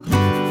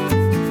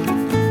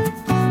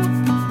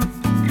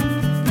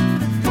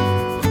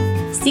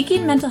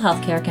Seeking mental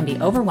health care can be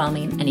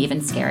overwhelming and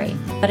even scary,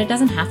 but it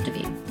doesn't have to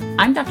be.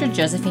 I'm Dr.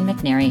 Josephine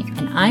McNary,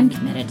 and I'm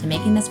committed to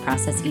making this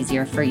process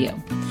easier for you.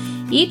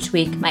 Each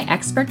week, my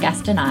expert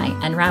guest and I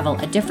unravel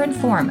a different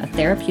form of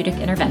therapeutic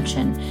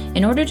intervention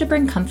in order to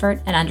bring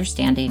comfort and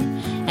understanding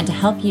and to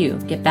help you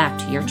get back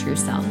to your true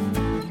self.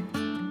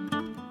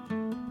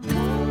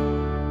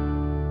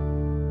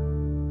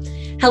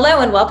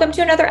 Hello, and welcome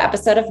to another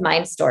episode of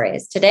Mind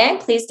Stories. Today, I'm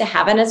pleased to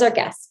have on as our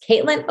guest,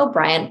 Caitlin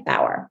O'Brien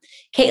Bauer.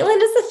 Caitlin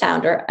is the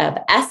founder of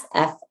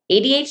SF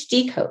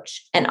ADHD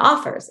Coach and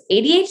offers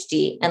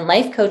ADHD and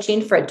life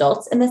coaching for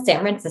adults in the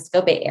San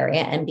Francisco Bay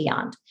Area and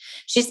beyond.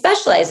 She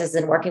specializes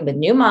in working with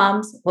new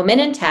moms, women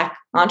in tech,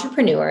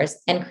 entrepreneurs,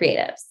 and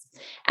creatives.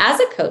 As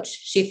a coach,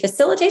 she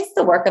facilitates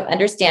the work of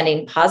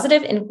understanding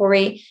positive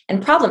inquiry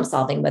and problem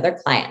solving with her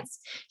clients.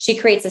 She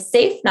creates a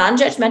safe,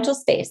 non-judgmental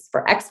space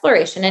for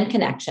exploration and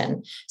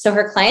connection so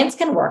her clients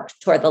can work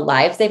toward the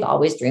lives they've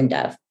always dreamed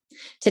of.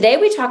 Today,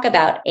 we talk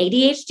about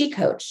ADHD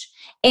Coach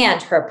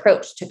and her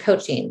approach to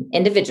coaching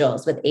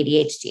individuals with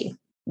ADHD.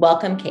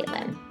 Welcome,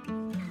 Caitlin.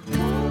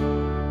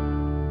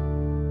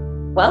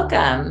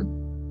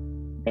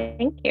 Welcome.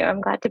 Thank you.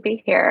 I'm glad to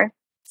be here.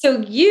 So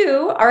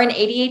you are an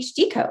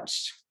ADHD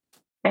coach.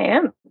 I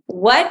am.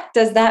 What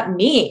does that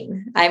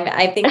mean?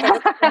 I think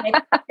I'm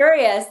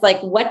curious,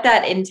 like what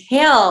that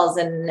entails.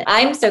 And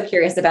I'm so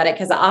curious about it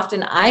because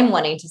often I'm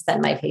wanting to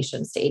send my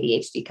patients to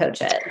ADHD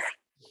coaches.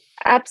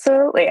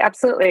 Absolutely.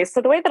 Absolutely.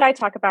 So the way that I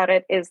talk about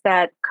it is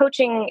that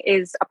coaching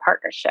is a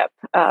partnership.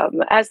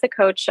 As the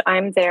coach,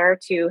 I'm there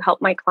to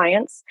help my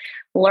clients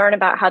learn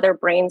about how their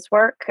brains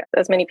work.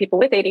 As many people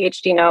with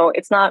ADHD know,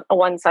 it's not a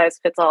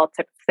one-size-fits-all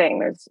type of thing.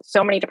 There's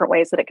so many different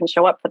ways that it can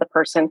show up for the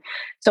person.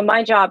 So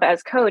my job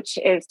as coach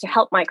is to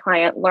help my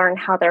client learn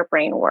how their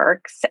brain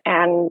works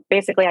and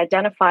basically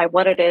identify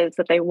what it is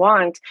that they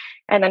want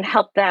and then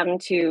help them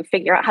to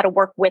figure out how to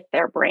work with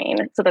their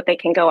brain so that they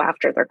can go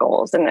after their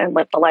goals and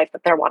live the life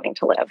that they're wanting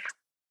to live.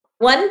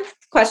 One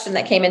question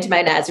that came into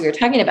mind as we were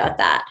talking about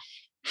that,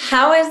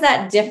 how is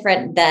that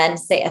different than,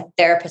 say, a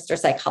therapist or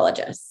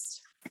psychologist?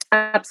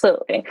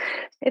 Absolutely.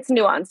 It's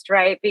nuanced,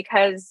 right?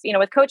 Because,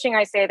 with coaching,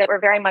 I say that we're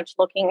very much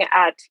looking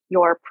at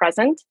your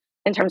present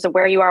in terms of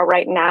where you are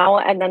right now,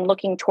 and then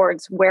looking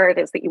towards where it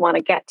is that you want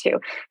to get to.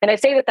 And I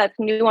say that that's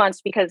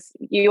nuanced because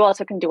you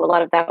also can do a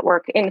lot of that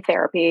work in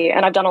therapy.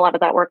 And I've done a lot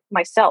of that work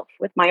myself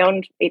with my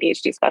own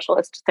ADHD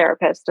specialist,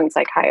 therapist, and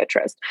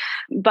psychiatrist.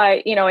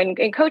 But,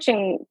 in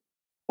coaching,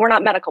 we're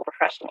not medical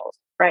professionals,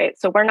 right?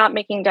 So we're not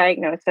making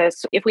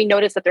diagnosis. If we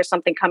notice that there's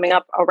something coming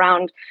up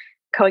around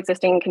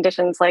coexisting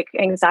conditions like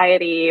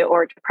anxiety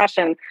or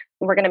depression,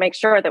 we're going to make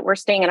sure that we're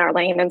staying in our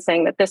lane and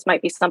saying that this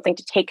might be something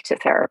to take to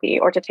therapy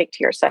or to take to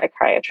your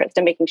psychiatrist,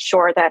 and making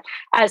sure that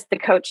as the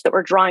coach that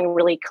we're drawing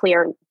really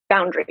clear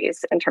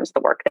boundaries in terms of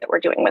the work that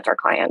we're doing with our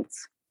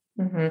clients.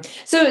 Mm-hmm.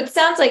 So it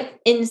sounds like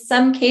in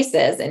some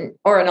cases,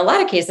 or in a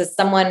lot of cases,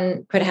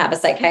 someone could have a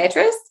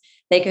psychiatrist,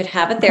 they could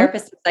have a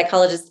therapist, a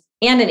psychologist,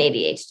 and an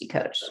ADHD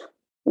coach.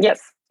 Yes.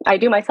 I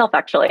do myself,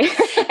 actually.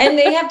 And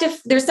they have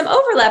there's some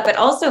overlap, but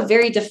also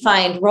very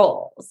defined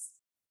roles.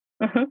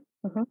 Mm-hmm.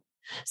 Mm-hmm.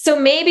 So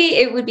maybe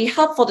it would be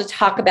helpful to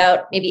talk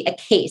about maybe a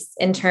case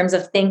in terms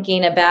of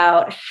thinking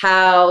about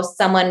how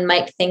someone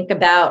might think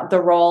about the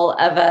role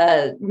of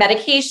a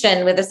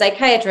medication with a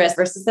psychiatrist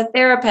versus a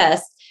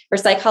therapist or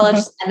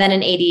psychologist, and then an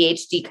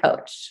ADHD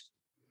coach.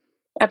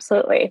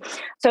 Absolutely.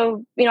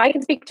 So, I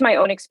can speak to my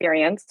own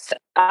experience.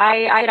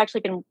 I had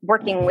actually been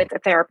working with a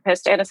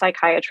therapist and a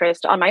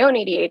psychiatrist on my own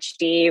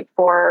ADHD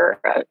for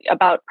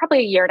about probably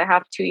a year and a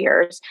half, 2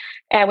 years.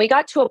 And we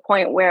got to a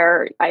point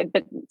where I'd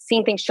been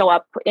seeing things show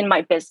up in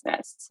my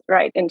business,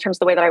 right? In terms of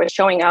the way that I was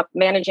showing up,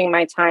 managing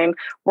my time,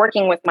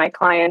 working with my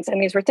clients.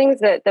 And these were things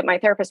that my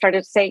therapist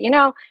started to say,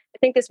 I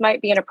think this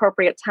might be an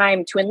appropriate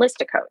time to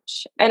enlist a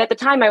coach. And at the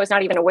time, I was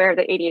not even aware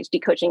that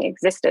ADHD coaching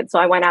existed. So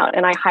I went out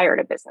and I hired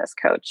a business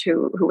coach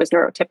who was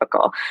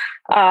neurotypical.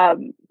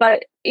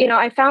 But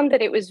I found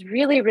that it was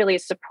really, really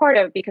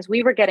supportive because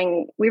we were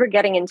getting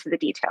into the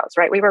details,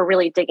 right? We were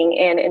really digging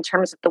in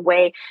terms of the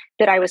way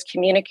that I was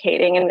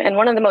communicating. And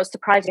one of the most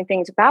surprising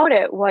things about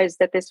it was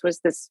that this was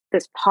this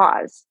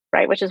pause,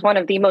 right? Which is one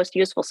of the most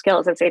useful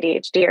skills as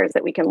ADHDers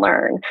that we can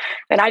learn.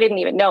 And I didn't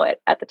even know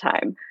it at the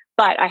time.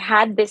 But I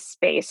had this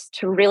space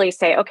to really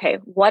say, okay,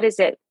 what is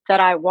it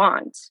that I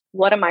want?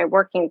 What am I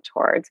working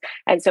towards?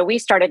 And so we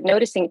started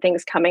noticing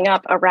things coming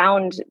up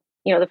around,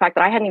 the fact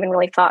that I hadn't even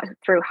really thought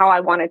through how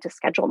I wanted to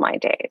schedule my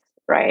days,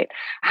 right?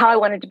 How I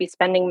wanted to be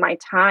spending my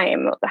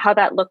time, how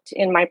that looked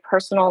in my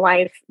personal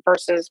life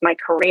versus my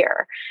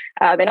career.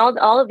 And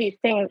all of these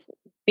things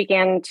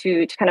began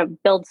to kind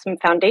of build some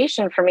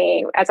foundation for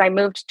me as I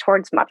moved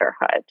towards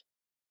motherhood.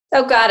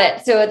 Oh, got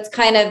it. So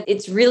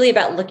it's really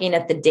about looking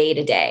at the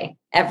day-to-day,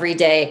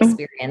 everyday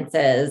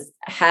experiences,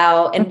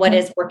 how and what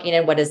is working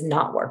and what is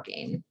not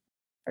working.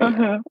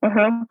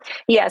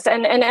 Yes.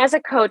 And as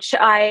a coach,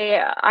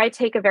 I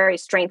take a very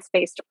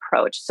strengths-based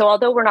approach. So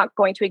although we're not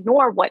going to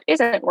ignore what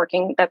isn't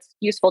working, that's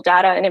useful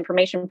data and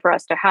information for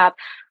us to have.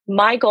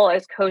 my goal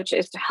as coach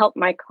is to help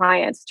my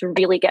clients to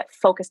really get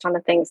focused on the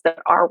things that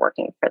are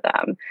working for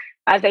them.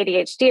 As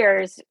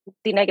ADHDers,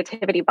 the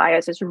negativity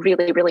bias is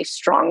really, really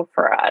strong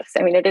for us.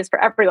 I mean, it is for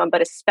everyone,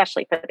 but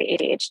especially for the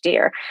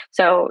ADHDer.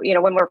 So,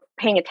 when we're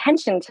paying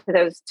attention to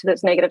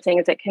those negative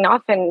things, it can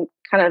often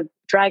kind of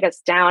drag us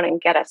down and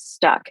get us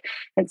stuck.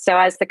 And so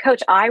as the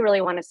coach, I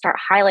really want to start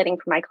highlighting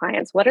for my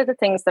clients, what are the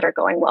things that are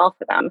going well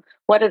for them?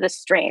 What are the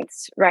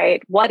strengths,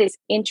 right? What is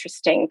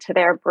interesting to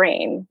their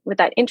brain? With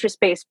that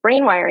interest-based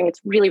brain wiring,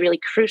 it's really, really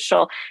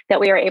crucial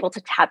that we are able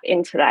to tap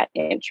into that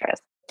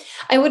interest.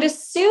 I would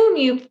assume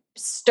you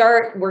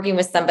start working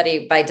with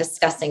somebody by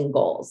discussing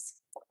goals.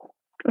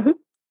 Mm-hmm.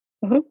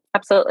 Mm-hmm.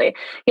 Absolutely.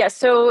 Yeah.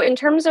 So in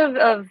terms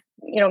of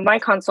my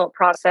consult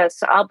process,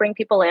 I'll bring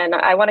people in.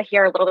 I want to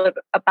hear a little bit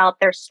about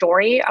their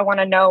story. I want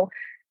to know,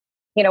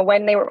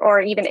 when they were,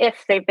 or even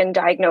if they've been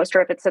diagnosed,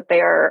 or if it's that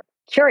they are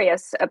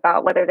curious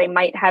about whether they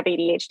might have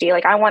ADHD.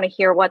 Like, I want to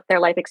hear what their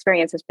life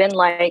experience has been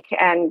like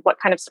and what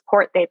kind of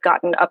support they've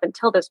gotten up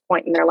until this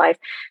point in their life.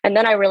 And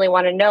then I really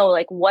want to know,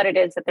 like, what it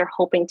is that they're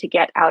hoping to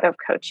get out of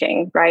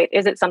coaching, right?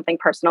 Is it something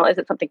personal? Is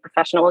it something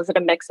professional? Is it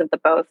a mix of the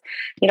both?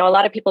 A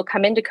lot of people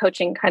come into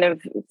coaching kind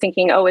of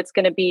thinking, oh, it's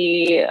going to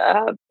be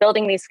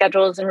building these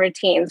schedules and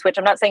routines, which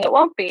I'm not saying it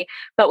won't be,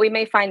 but we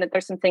may find that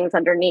there's some things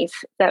underneath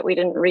that we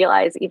didn't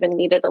realize even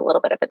needed a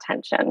little bit of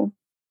attention.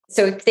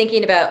 So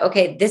thinking about,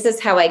 okay, this is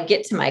how I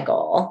get to my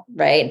goal,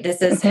 right?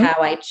 This is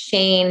how I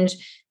change.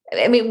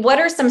 I mean, what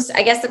are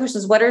I guess the question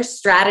is, what are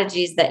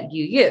strategies that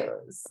you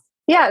use?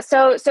 Yeah.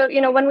 So,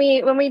 when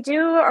we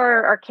do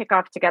our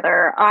kickoff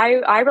together,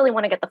 I really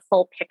want to get the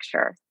full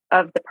picture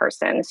of the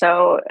person.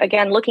 So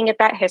again, looking at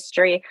that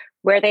history,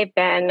 where they've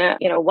been,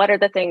 what are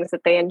the things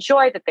that they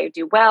enjoy, that they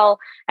do well,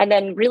 and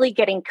then really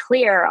getting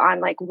clear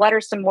on like, what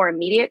are some more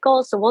immediate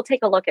goals. So we'll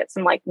take a look at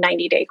some like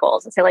 90-day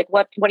goals and say like,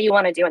 what do you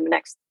want to do in the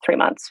next 3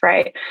 months,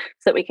 right?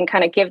 So that we can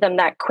kind of give them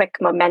that quick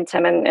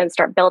momentum and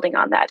start building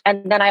on that.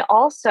 And then I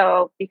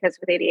also, because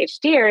with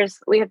ADHDers,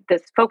 we have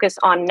this focus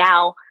on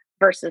now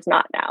versus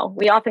not now.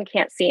 We often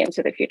can't see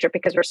into the future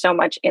because we're so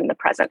much in the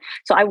present.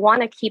 So I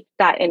want to keep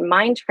that in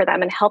mind for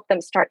them and help them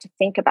start to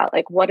think about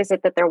like, what is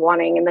it that they're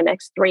wanting in the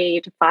next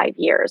 3 to 5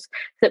 years, so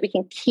that we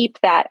can keep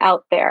that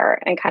out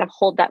there and kind of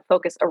hold that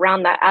focus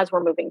around that as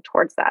we're moving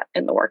towards that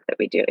in the work that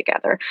we do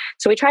together.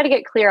 So we try to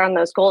get clear on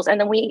those goals. And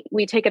then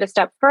we take it a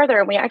step further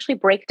and we actually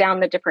break down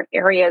the different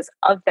areas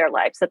of their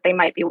lives that they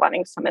might be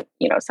wanting some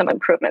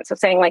improvement. So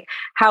saying like,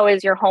 how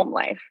is your home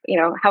life?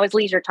 How is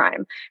leisure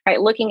time, right?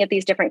 Looking at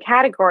these different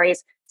categories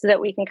so that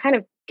we can kind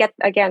of get,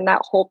 again, that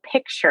whole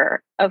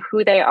picture of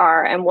who they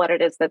are and what it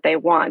is that they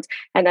want.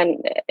 And then,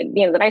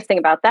 the nice thing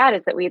about that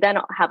is that we then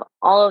have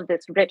all of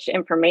this rich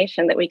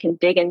information that we can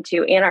dig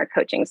into in our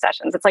coaching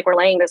sessions. It's like we're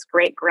laying this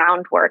great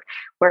groundwork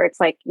where it's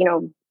like,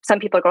 some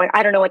people are going,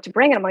 I don't know what to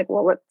bring. And I'm like,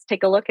 well, let's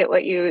take a look at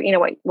what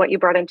you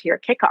brought into your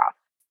kickoff.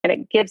 And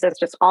it gives us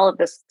just all of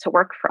this to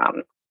work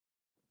from.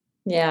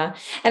 Yeah.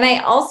 And I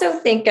also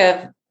think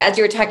of, as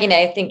you were talking,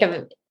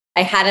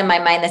 I had in my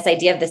mind this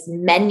idea of this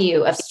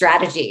menu of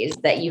strategies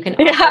that you can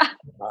offer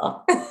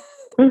people.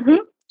 Mm-hmm.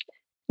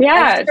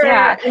 Yeah, sure,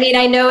 yeah. I mean,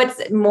 I know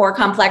it's more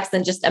complex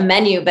than just a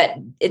menu, but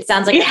it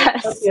sounds like you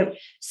have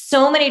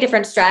so many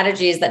different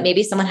strategies that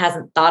maybe someone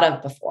hasn't thought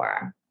of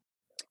before.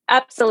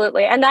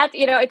 Absolutely. And that,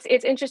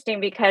 it's interesting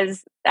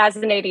because as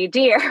an ADD,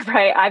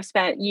 right, I've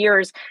spent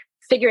years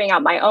figuring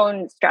out my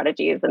own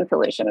strategies and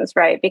solutions,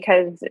 right?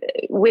 Because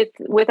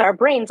with our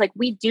brains, like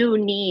we do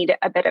need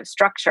a bit of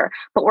structure,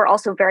 but we're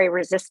also very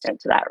resistant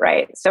to that,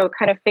 right? So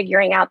kind of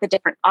figuring out the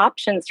different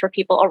options for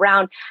people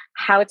around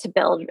how to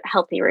build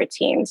healthy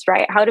routines,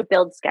 right? How to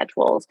build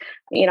schedules,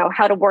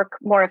 how to work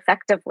more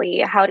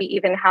effectively, how to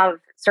even have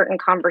certain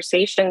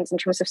conversations in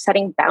terms of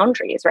setting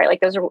boundaries, right?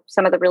 Like those are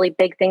some of the really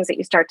big things that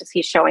you start to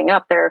see showing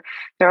up. There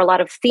are a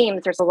lot of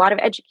themes. There's a lot of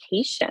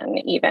education,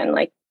 even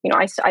like,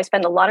 I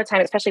spend a lot of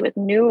time, especially with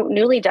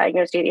newly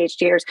diagnosed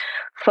ADHDers,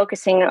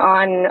 focusing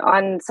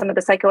on some of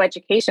the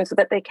psychoeducation so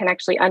that they can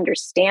actually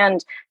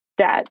understand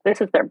that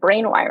this is their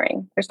brain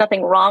wiring. There's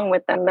nothing wrong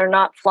with them. They're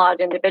not flawed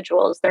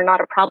individuals. They're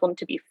not a problem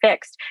to be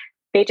fixed.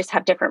 They just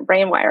have different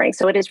brain wiring.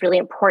 So it is really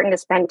important to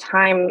spend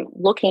time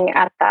looking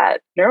at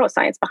that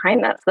neuroscience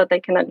behind that so that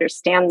they can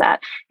understand that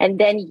and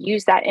then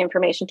use that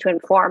information to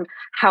inform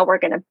how we're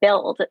going to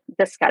build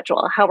the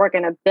schedule, how we're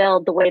going to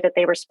build the way that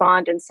they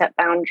respond and set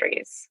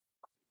boundaries.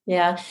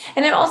 Yeah.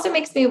 And it also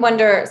makes me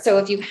wonder, so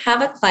if you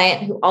have a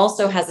client who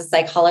also has a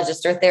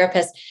psychologist or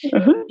therapist,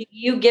 do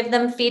you give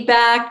them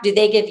feedback? Do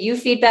they give you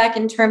feedback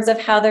in terms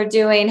of how they're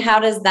doing? How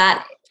does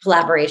that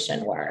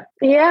collaboration work?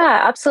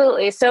 Yeah,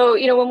 absolutely. So,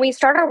 when we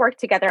start our work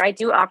together, I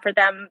do offer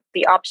them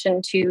the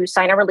option to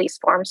sign a release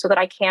form so that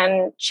I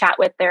can chat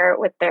with their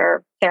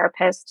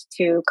therapist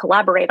to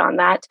collaborate on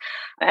that.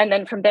 And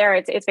then from there,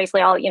 it's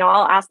basically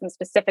I'll ask them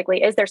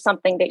specifically, is there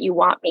something that you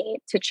want me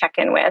to check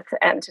in with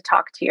and to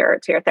talk to your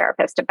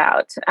therapist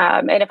about?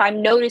 And if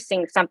I'm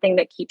noticing something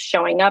that keeps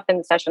showing up in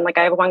the session, like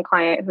I have one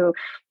client who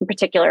in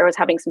particular was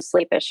having some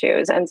sleep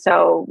issues. And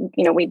so,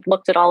 we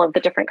looked at all of the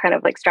different kind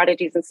of like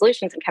strategies and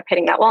solutions and kept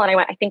hitting that wall. And I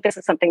went, I think this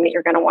is something that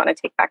you're going to want to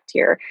take back to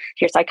your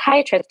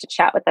psychiatrist to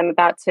chat with them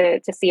about to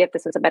see if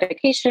this is a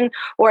medication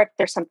or if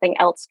there's something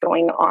else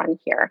going on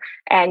here.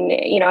 And,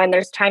 and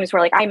there's times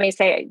where like I may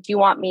say, do you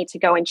want me to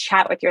go and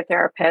chat with your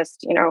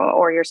therapist,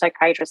 or your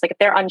psychiatrist? Like if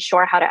they're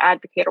unsure how to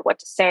advocate or what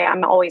to say,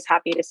 I'm always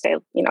happy to say,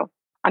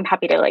 I'm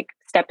happy to like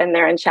step in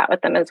there and chat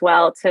with them as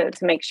well to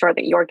make sure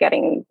that you're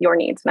getting your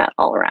needs met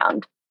all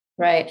around.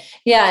 Right.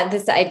 Yeah.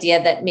 This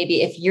idea that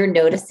maybe if you're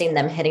noticing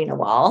them hitting a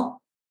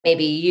wall,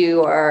 maybe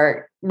you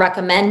are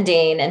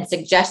recommending and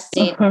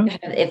suggesting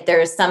if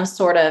there's some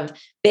sort of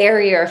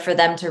barrier for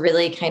them to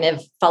really kind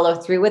of follow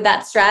through with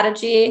that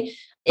strategy.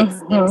 It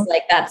seems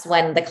like that's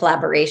when the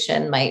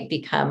collaboration might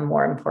become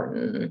more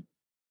important.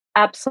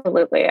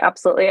 Absolutely.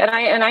 Absolutely.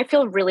 And I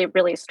feel really,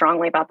 really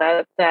strongly about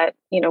that,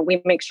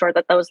 we make sure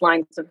that those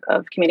lines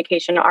of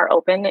communication are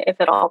open,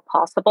 if at all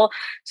possible,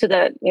 so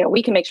that,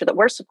 we can make sure that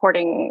we're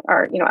supporting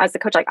our, as the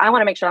coach, like I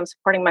want to make sure I'm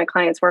supporting my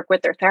clients' work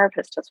with their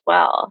therapist as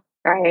well.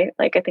 Right.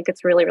 Like, I think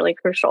it's really, really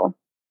crucial.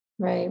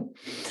 Right.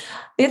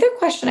 The other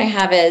question I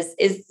have is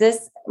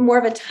this more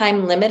of a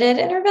time limited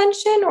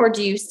intervention, or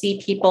do you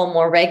see people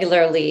more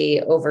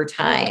regularly over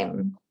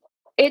time?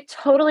 It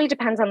totally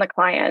depends on the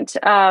client.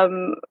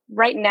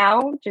 Right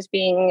now, just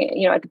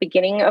being, at the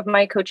beginning of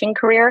my coaching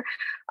career,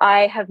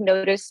 I have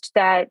noticed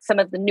that some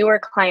of the newer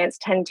clients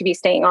tend to be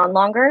staying on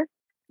longer,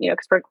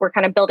 because we're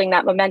kind of building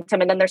that momentum,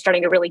 and then they're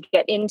starting to really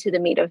get into the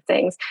meat of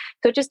things.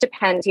 So it just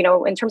depends,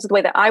 in terms of the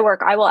way that I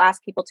work, I will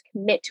ask people to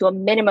commit to a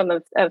minimum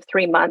of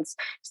 3 months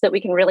so that we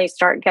can really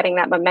start getting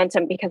that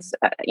momentum, because,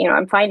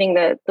 I'm finding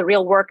that the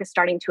real work is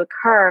starting to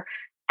occur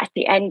at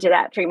the end of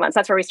that 3 months.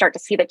 That's where we start to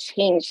see the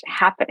change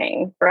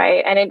happening,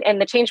 right?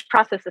 And the change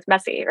process is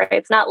messy, right?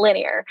 It's not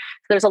linear.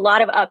 So there's a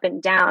lot of up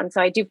and down.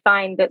 So I do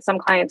find that some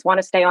clients want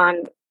to stay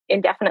on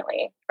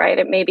indefinitely, right?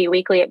 It may be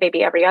weekly, it may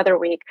be every other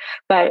week,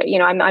 but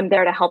I'm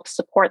there to help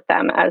support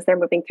them as they're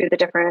moving through the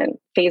different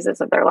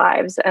phases of their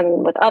lives.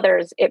 And with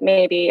others, it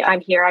may be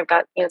I'm here, I've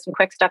got some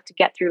quick stuff to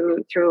get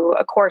through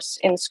a course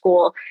in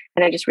school,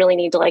 and I just really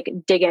need to like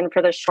dig in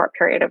for this short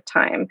period of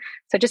time.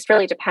 So it just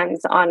really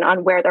depends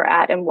on where they're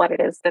at and what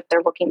it is that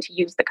they're looking to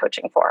use the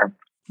coaching for.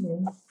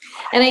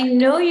 And I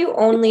know you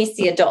only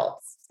see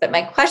adults, but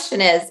my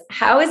question is,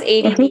 how is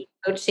ADHD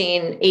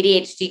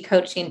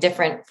coaching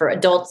different for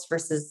adults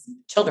versus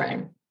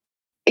children?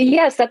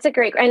 Yes, that's a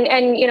great, and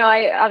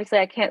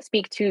I can't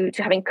speak to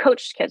having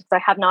coached kids. I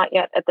have not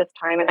yet at this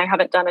time, and I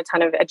haven't done a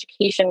ton of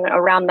education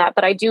around that,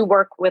 but I do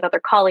work with other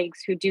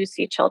colleagues who do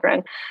see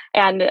children.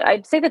 And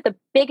I'd say that the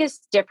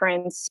biggest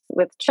difference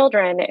with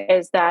children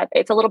is that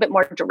it's a little bit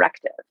more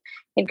directive.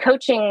 In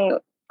coaching,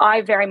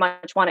 I very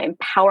much want to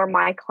empower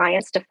my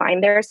clients to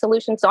find their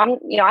solution. So I'm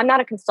not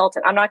a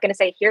consultant. I'm not going to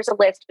say, here's a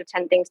list of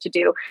 10 things to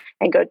do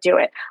and go do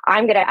it.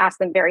 I'm going to ask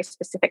them very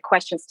specific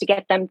questions to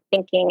get them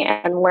thinking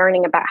and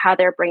learning about how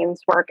their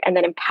brains work, and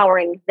then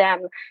empowering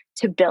them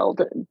to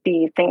build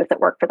the things that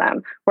work for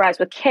them. Whereas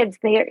with kids,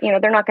 they're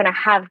not going to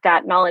have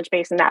that knowledge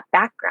base and that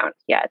background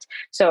yet.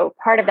 So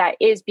part of that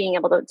is being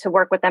able to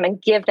work with them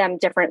and give them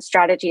different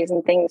strategies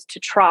and things to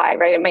try,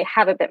 right? It might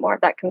have a bit more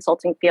of that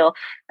consulting feel.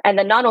 And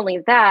then not only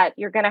that,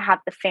 you're going to have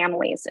the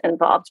families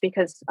involved,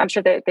 because I'm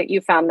sure that you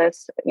found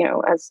this,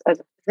 as a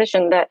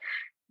physician, that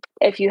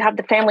if you have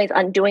the families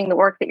undoing the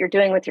work that you're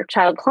doing with your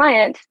child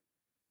client,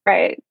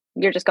 right,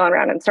 you're just going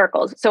around in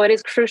circles. So it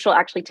is crucial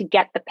actually to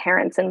get the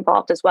parents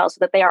involved as well, so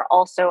that they are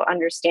also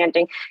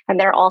understanding and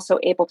they're also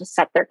able to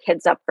set their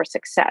kids up for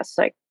success.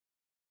 Like,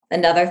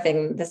 another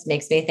thing this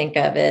makes me think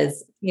of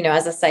is,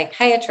 as a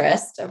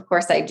psychiatrist, of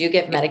course, I do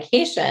give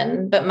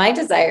medication, but my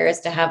desire is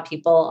to have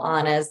people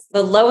on as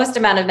the lowest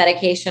amount of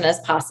medication as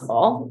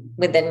possible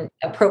within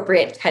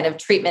appropriate kind of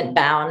treatment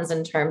bounds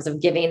in terms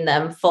of giving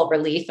them full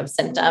relief of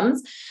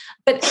symptoms.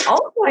 But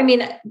also,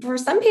 for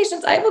some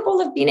patients, I have a goal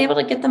of being able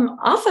to get them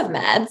off of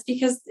meds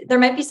because there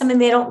might be something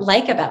they don't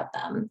like about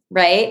them,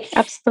 right?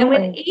 Absolutely.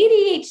 And with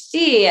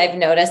ADHD, I've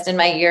noticed in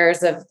my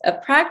years of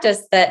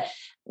practice that,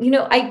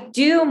 I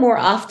do more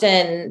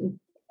often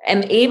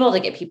am able to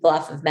get people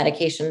off of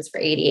medications for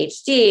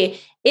ADHD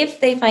if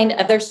they find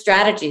other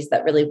strategies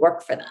that really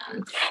work for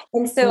them.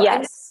 And so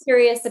I'm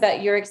curious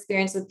about your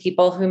experience with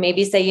people who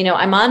maybe say,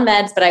 I'm on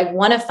meds, but I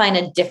want to find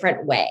a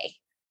different way.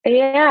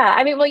 Yeah.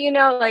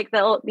 Like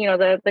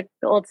the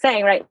old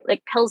saying, right?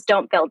 Like, pills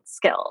don't build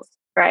skills,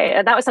 right?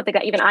 And that was something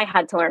that even I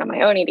had to learn on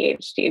my own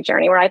ADHD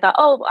journey, where I thought,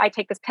 oh, I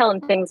take this pill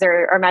and things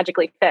are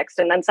magically fixed.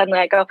 And then suddenly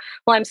I go,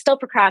 well, I'm still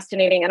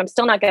procrastinating and I'm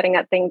still not getting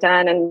that thing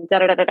done, and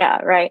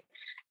right?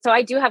 So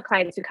I do have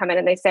clients who come in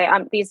and they say,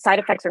 these side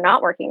effects are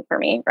not working for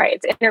me, right?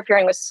 It's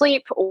interfering with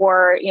sleep,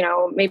 or,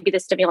 maybe the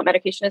stimulant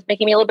medication is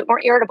making me a little bit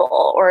more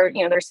irritable, or,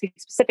 there's these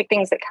specific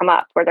things that come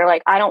up where they're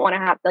like, I don't want to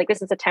have, like,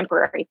 this is a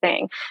temporary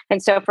thing.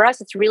 And so for us,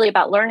 it's really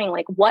about learning,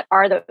 like, what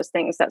are those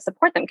things that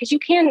support them? Because you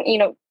can,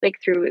 like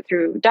through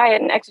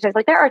diet and exercise,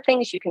 like there are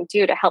things you can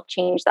do to help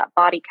change that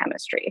body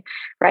chemistry,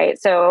 right?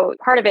 So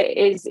part of it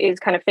is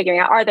kind of figuring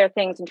out, are there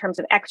things in terms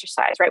of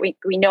exercise, right?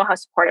 We know how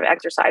supportive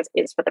exercise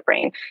is for the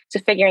brain. So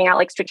figuring out,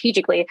 like,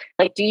 strategically,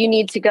 like, do you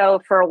need to go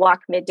for a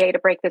walk midday to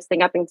break this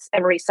thing up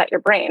and reset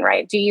your brain,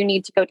 right? Do you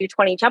need to go do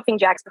 20 jumping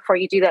jacks before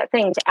you do that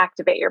thing to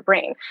activate your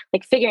brain?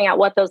 Like figuring out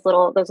what those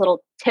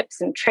little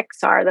tips and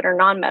tricks are that are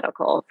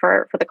non-medical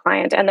for the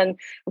client. And then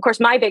of course,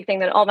 my big thing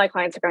that all my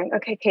clients are going,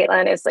 okay,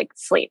 Caitlin, is like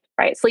sleep,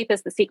 right? Sleep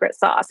is the secret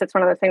sauce. It's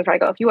one of those things where I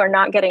go, if you are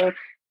not getting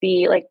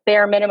the like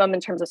bare minimum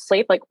in terms of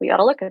sleep, like we got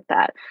to look at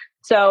that.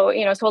 So,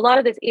 so a lot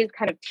of this is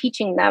kind of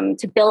teaching them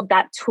to build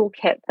that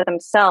toolkit for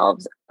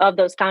themselves of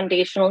those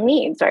foundational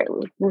needs, right?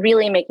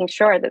 Really making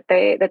sure that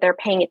they're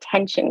paying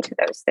attention to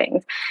those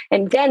things.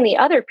 And then the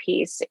other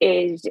piece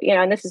is,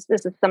 and this is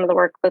some of the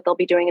work that they'll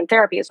be doing in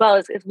therapy as well,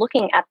 is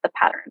looking at the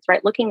patterns,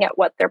 right? Looking at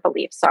what their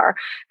beliefs are,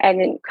 and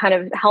then kind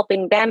of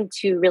helping them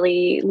to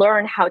really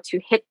learn how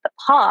to hit the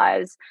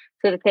pause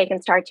so that they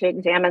can start to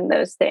examine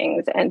those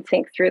things and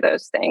think through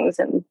those things,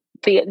 and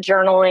be it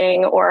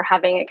journaling or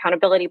having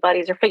accountability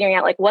buddies, or figuring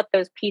out like what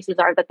those pieces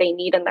are that they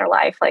need in their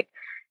life. Like,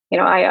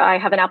 I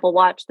have an Apple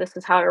Watch. This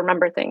is how I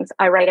remember things.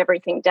 I write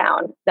everything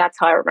down. That's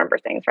how I remember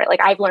things, right?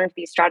 Like I've learned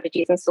these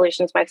strategies and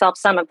solutions myself.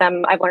 Some of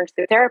them I've learned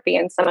through therapy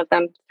and some of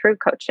them through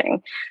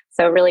coaching.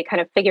 So really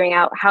kind of figuring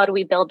out, how do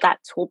we build that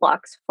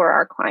toolbox for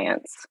our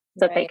clients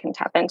so that they can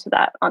tap into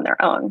that on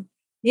their own.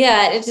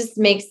 Yeah,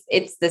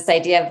 it's this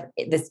idea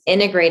of this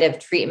integrative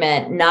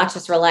treatment, not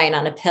just relying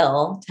on a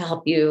pill to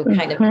help you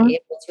kind of be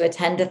able to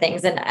attend to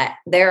things. And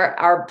there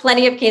are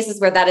plenty of cases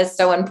where that is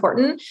so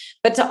important,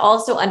 but to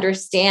also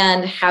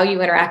understand how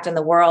you interact in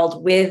the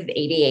world with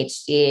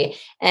ADHD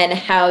and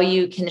how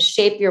you can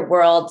shape your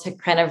world to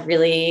kind of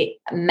really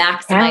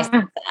maximize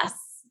success.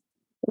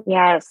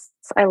 Yes,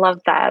 I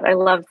love that.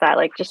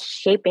 Like just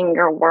shaping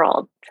your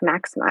world to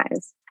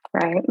maximize,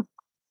 right?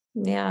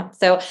 Yeah.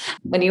 So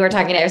when you were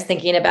talking, I was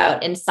thinking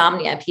about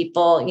insomnia.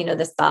 People,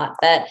 this thought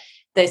that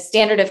the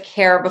standard of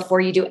care before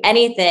you do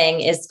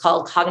anything is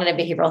called cognitive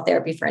behavioral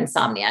therapy for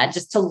insomnia,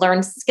 just to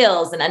learn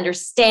skills and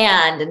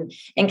understand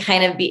and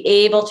kind of be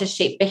able to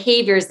shape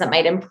behaviors that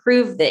might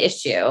improve the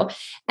issue.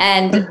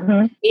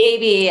 And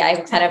maybe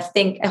I kind of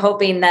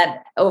hoping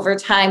that over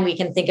time we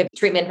can think of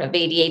treatment of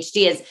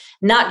ADHD as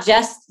not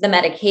just the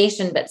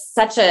medication, but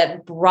such a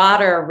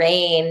broader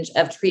range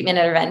of treatment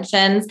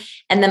interventions,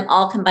 and them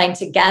all combined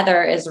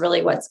together is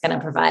really what's going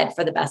to provide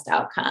for the best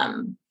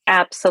outcome.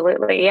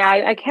 Absolutely. Yeah.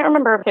 I can't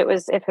remember if it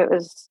was it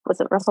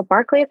Russell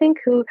Barkley, I think,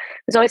 who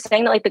was always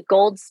saying that like the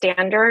gold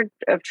standard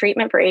of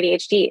treatment for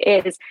ADHD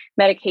is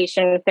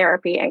medication,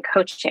 therapy, and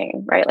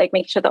coaching, right? Like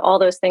make sure that all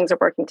those things are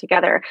working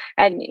together.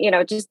 And,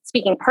 just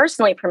speaking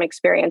personally from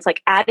experience,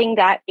 like adding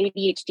that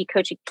ADHD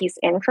coaching piece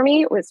in for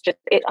me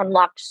it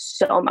unlocked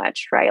so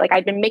much, right? Like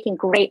I'd been making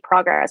great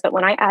progress, but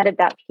when I added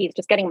that piece,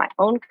 just getting my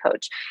own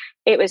coach,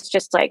 it was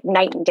just like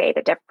night and day,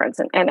 the difference.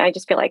 And I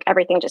just feel like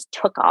everything just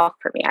took off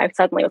for me. I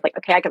suddenly was like,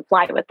 okay, I can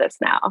fly with this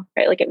now,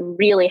 right? Like it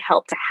really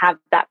helped to have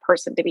that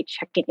person to be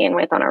checking in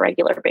with on a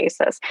regular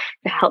basis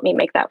to help me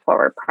make that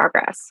forward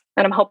progress.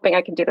 And I'm hoping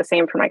I can do the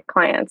same for my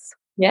clients.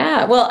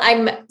 Yeah. Well,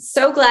 I'm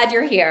so glad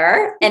you're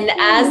here. And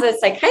as a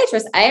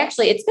psychiatrist,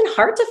 it's been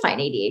hard to find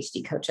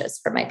ADHD coaches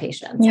for my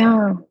patients.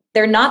 Yeah.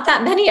 There are not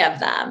that many of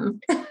them.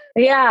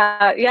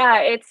 Yeah.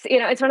 It's,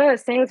 it's one of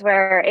those things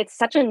where it's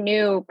such a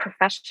new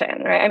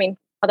profession, right? I mean,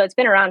 although it's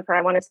been around for,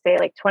 I want to say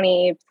like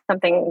 20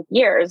 something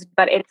years,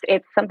 but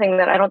it's something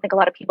that I don't think a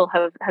lot of people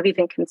have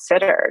even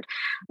considered.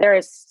 There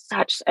is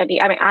such a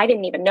need. I mean, I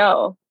didn't even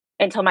know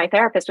until my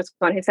therapist was the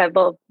one who said,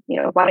 well,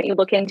 why don't you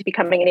look into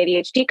becoming an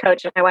ADHD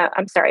coach? And I went,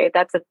 I'm sorry,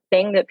 that's a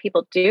thing that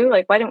people do.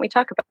 Like, why didn't we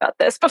talk about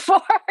this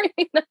before?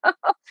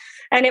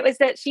 And it was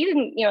that she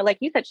didn't, like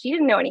you said, she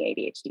didn't know any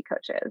ADHD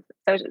coaches.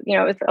 So, it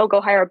was, go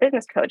hire a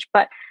business coach.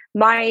 But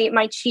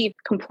my chief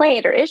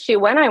complaint or issue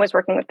when I was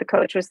working with the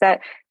coach was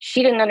that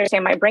she didn't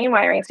understand my brain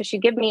wiring. So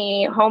she'd give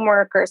me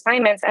homework or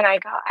assignments and I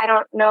go, I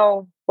don't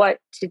know what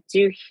to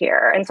do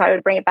here. And so I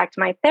would bring it back to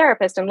my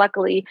therapist. And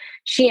luckily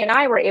she and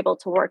I were able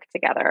to work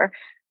together.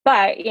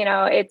 But,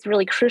 it's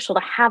really crucial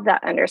to have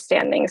that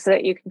understanding so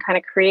that you can kind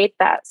of create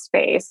that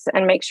space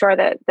and make sure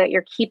that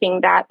you're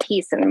keeping that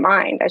piece in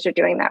mind as you're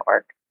doing that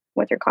work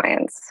with your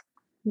clients.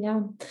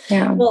 Yeah.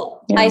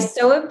 Well, I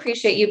so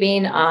appreciate you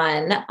being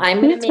on.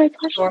 I'm going to make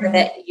sure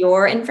that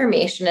your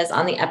information is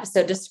on the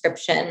episode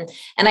description.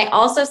 And I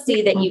also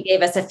see that you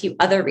gave us a few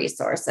other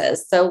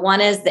resources. So one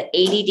is the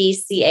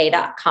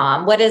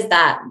ADDCA.com. What is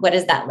that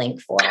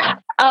link for?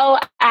 Oh,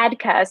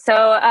 ADCA.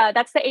 So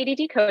that's the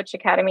ADD Coach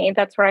Academy.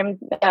 That's where I'm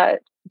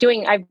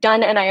I've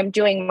done and I am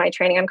doing my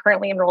training. I'm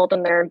currently enrolled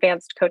in their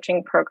advanced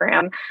coaching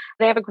program.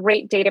 They have a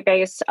great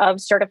database of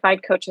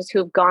certified coaches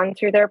who've gone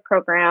through their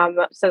program,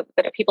 so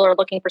that if people are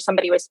looking for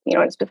somebody with,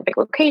 in a specific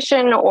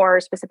location or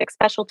specific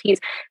specialties,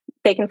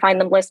 they can find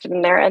them listed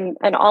in there. And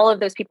all of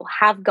those people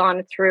have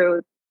gone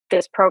through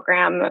this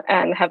program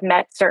and have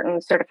met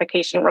certain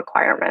certification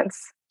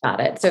requirements. Got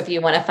it. So if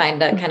you want to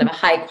find a kind of a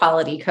high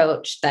quality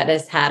coach that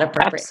has had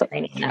appropriate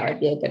training, that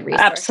would be a good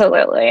resource.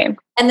 Absolutely.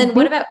 And then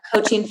what about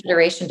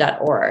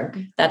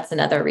coachingfederation.org? That's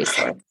another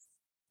resource.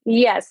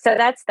 Yes. So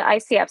that's the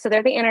ICF. So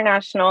they're the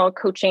international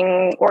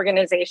coaching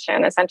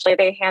organization. Essentially,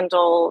 they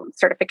handle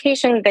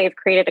certification. They've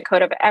created a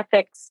code of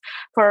ethics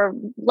for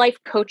life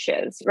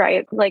coaches,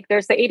 right? Like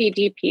there's the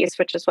ADD piece,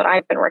 which is what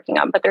I've been working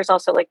on, but there's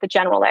also like the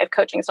general life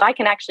coaching. So I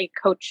can actually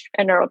coach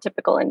a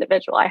neurotypical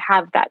individual. I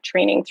have that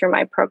training through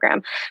my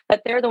program,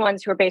 but they're the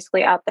ones who are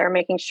basically out there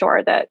making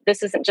sure that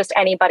this isn't just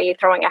anybody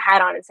throwing a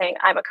hat on and saying,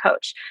 I'm a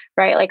coach,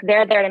 right? Like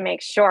they're there to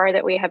make sure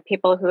that we have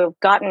people who have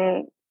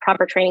gotten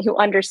proper training, who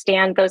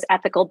understand those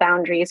ethical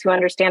boundaries, who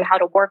understand how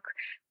to work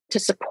to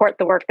support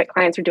the work that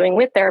clients are doing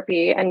with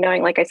therapy, and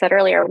knowing, like I said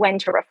earlier, when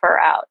to refer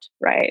out,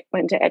 right?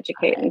 When to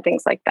educate and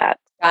things like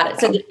that. Got it.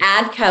 So the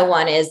ADCO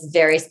one is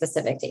very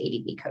specific to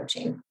ADD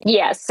coaching.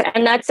 Yes.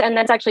 And that's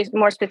actually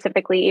more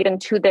specifically even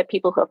to the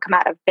people who have come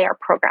out of their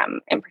program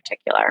in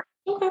particular.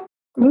 Okay.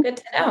 Good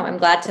to know. I'm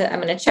going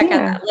to check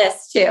out that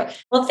list too.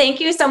 Well, thank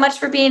you so much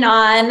for being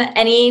on.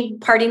 Any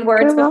parting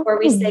words before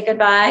we say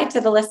goodbye to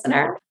the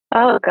listener?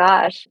 Oh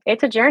gosh,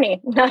 it's a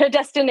journey, not a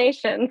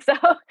destination. So,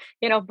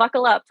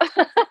 buckle up.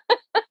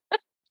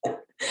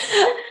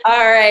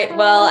 All right.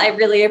 Well, I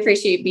really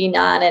appreciate being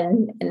on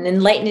and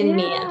enlightening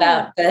me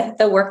about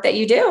the work that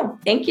you do.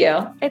 Thank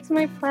you. It's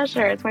my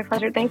pleasure. It's my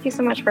pleasure. Thank you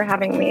so much for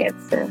having me.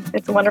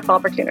 It's a wonderful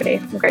opportunity.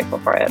 I'm grateful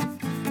for it.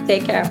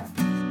 Take care.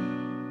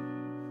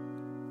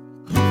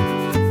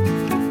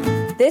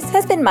 This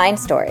has been Mind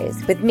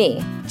Stories with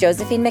me,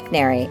 Josephine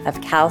McNary of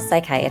Cal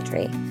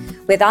Psychiatry.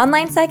 With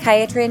online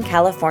psychiatry in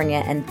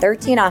California and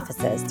 13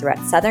 offices throughout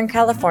Southern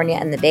California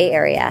and the Bay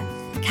Area,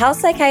 Cal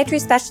Psychiatry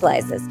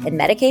specializes in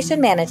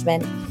medication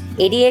management,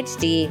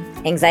 ADHD,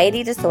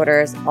 anxiety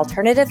disorders,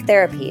 alternative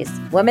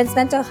therapies, women's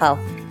mental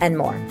health, and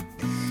more.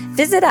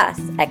 Visit us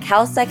at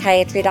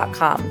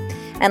calpsychiatry.com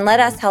and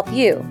let us help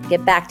you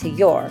get back to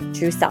your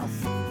true self.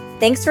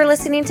 Thanks for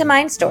listening to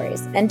Mind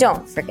Stories, and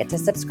don't forget to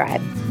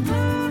subscribe.